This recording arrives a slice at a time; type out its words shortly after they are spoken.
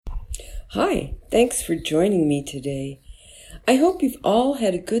Hi, thanks for joining me today. I hope you've all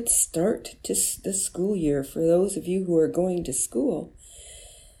had a good start to the school year for those of you who are going to school.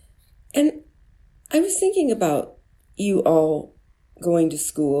 And I was thinking about you all going to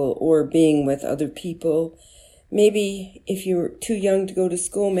school or being with other people. Maybe if you're too young to go to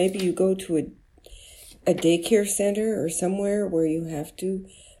school, maybe you go to a daycare center or somewhere where you have to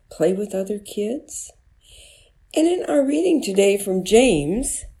play with other kids. And in our reading today from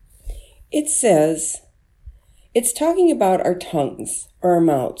James, it says, it's talking about our tongues or our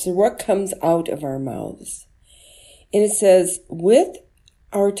mouths or what comes out of our mouths. And it says, with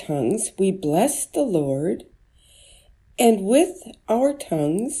our tongues we bless the Lord, and with our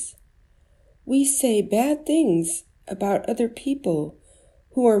tongues we say bad things about other people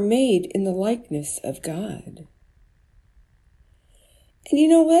who are made in the likeness of God.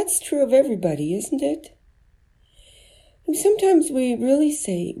 And that's true of everybody, isn't it? Sometimes we really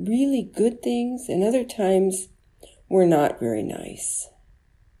say really good things, and other times we're not very nice.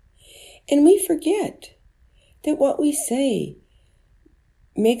 And we forget that what we say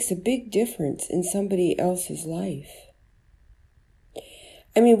makes a big difference in somebody else's life.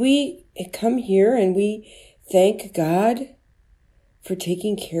 We come here and we thank God for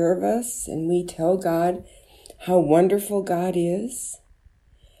taking care of us, and we tell God how wonderful God is.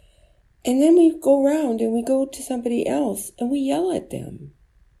 And then we go around and we go to somebody else and we yell at them.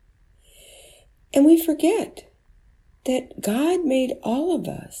 And we forget that God made all of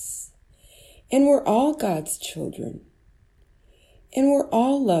us, and we're all God's children, and we're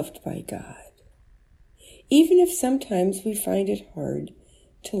all loved by God, even if sometimes we find it hard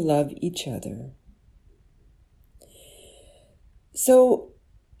to love each other. So,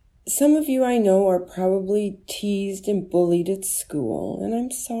 some of you I know are probably teased and bullied at school, and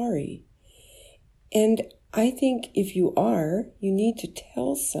I'm sorry. And I think if you are, you need to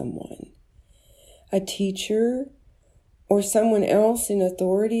tell someone, a teacher or someone else in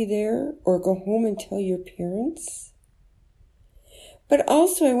authority there, or go home and tell your parents. But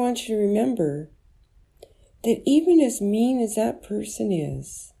also I want you to remember that even as mean as that person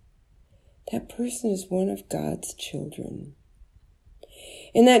is one of God's children.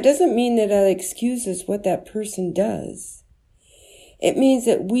 And that doesn't mean that excuses what that person does. It means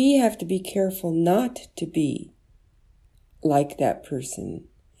that we have to be careful not to be like that person.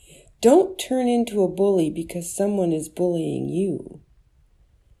 Don't turn into a bully because someone is bullying you.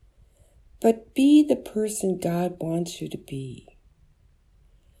 But be the person God wants you to be.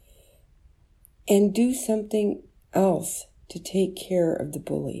 And do something else to take care of the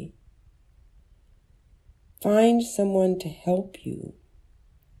bully. Find someone to help you.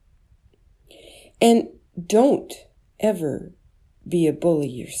 And don't ever be a bully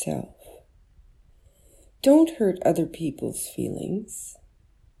yourself. Don't hurt other people's feelings,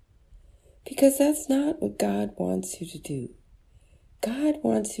 because that's not what God wants you to do. God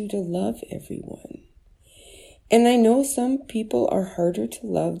wants you to love everyone. And I know some people are harder to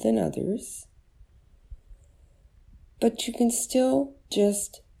love than others, but you can still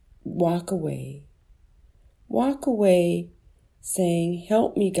just walk away. Walk away saying,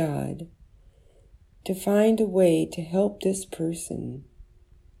 help me, God, to find a way to help this person.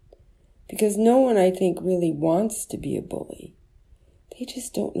 Because no one, I think, really wants to be a bully. They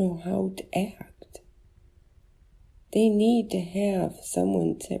just don't know how to act. They need to have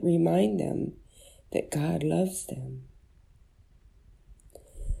someone to remind them that God loves them.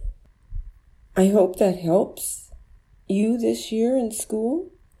 I hope that helps you this year in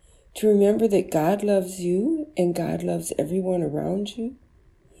school to remember that God loves you and God loves everyone around you.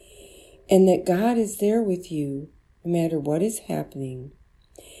 And that God is there with you no matter what is happening.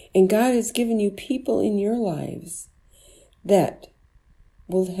 And God has given you people in your lives that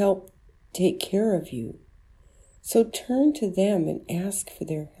will help take care of you. So turn to them and ask for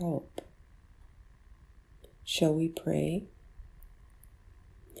their help. Shall we pray?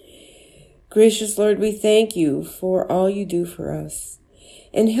 Gracious Lord, we thank you for all you do for us.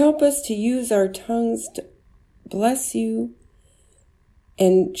 And help us to use our tongues to bless you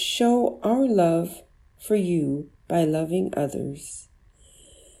and show our love for you by loving others.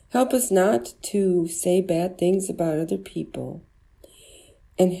 Help us not to say bad things about other people,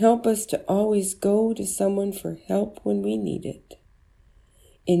 and help us to always go to someone for help when we need it.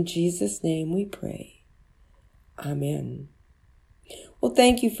 In Jesus' name we pray. Amen. Well,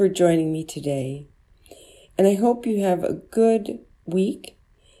 thank you for joining me today, and I hope you have a good week,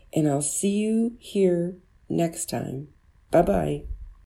 and I'll see you here next time. Bye-bye.